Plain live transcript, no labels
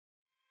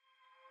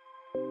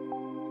Hi,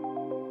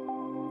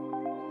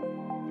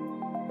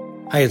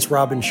 it's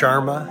Robin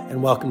Sharma,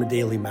 and welcome to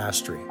Daily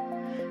Mastery.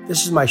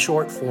 This is my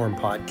short-form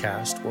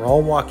podcast where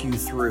I'll walk you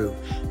through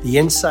the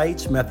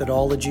insights,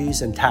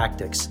 methodologies, and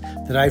tactics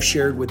that I've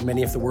shared with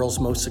many of the world's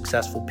most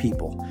successful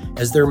people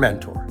as their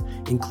mentor,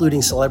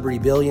 including celebrity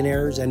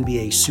billionaires,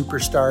 NBA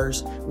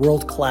superstars,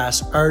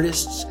 world-class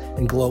artists,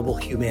 and global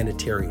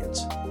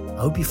humanitarians. I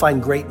hope you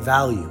find great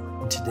value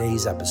in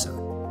today's episode.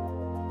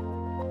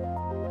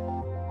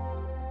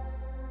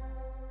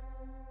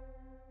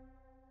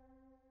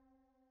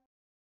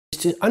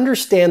 To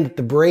understand that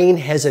the brain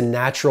has a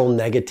natural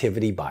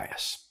negativity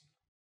bias.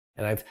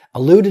 And I've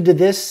alluded to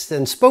this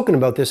and spoken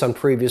about this on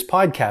previous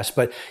podcasts,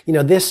 but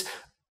this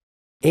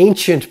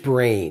ancient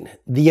brain,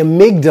 the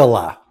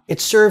amygdala, it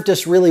served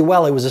us really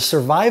well. It was a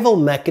survival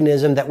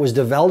mechanism that was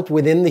developed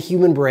within the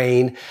human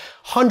brain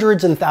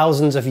hundreds and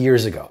thousands of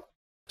years ago.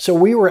 So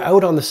we were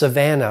out on the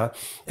savannah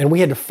and we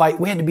had to fight.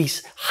 We had to be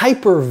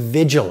hyper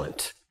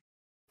vigilant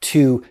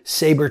to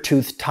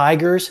saber-toothed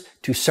tigers,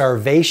 to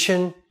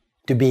starvation,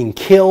 to being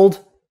killed,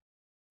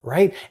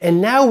 right? And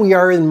now we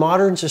are in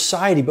modern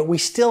society, but we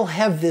still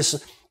have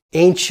this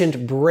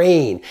ancient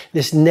brain,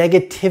 this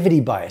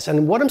negativity bias.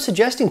 And what I'm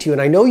suggesting to you,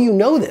 and I know you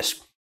know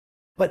this,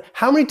 but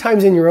how many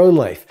times in your own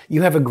life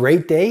you have a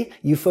great day,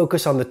 you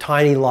focus on the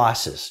tiny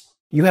losses.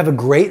 You have a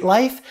great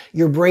life,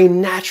 your brain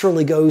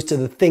naturally goes to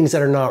the things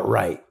that are not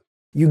right.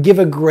 You give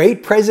a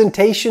great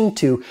presentation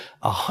to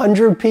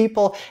 100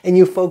 people and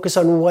you focus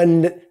on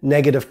one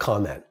negative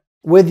comment.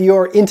 With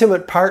your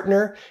intimate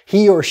partner,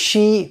 he or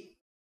she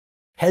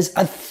has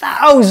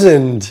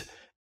 1,000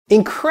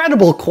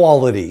 incredible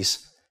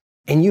qualities,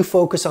 and you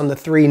focus on the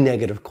 3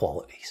 negative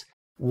qualities.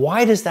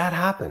 Why does that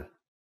happen?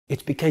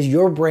 It's because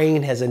your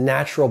brain has a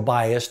natural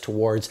bias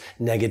towards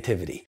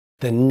negativity,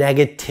 the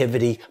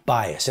negativity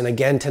bias. And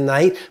again,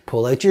 tonight,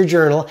 pull out your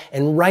journal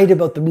and write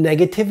about the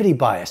negativity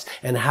bias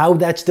and how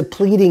that's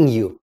depleting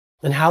you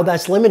and how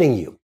that's limiting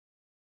you.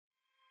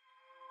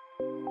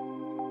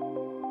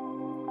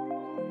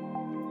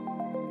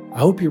 I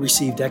hope you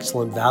received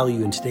excellent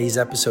value in today's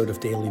episode of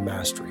Daily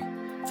Mastery.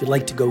 If you'd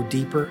like to go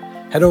deeper,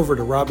 head over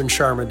to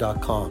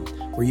robinsharma.com,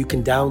 where you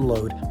can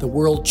download the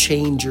World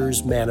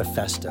Changers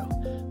Manifesto,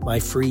 my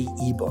free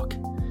ebook.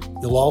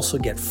 You'll also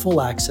get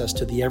full access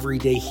to the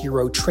Everyday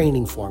Hero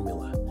Training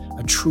Formula,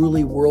 a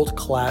truly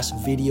world-class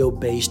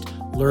video-based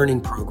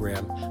learning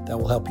program that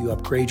will help you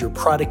upgrade your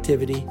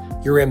productivity,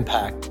 your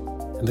impact,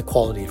 and the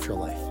quality of your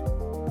life.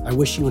 I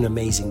wish you an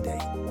amazing day.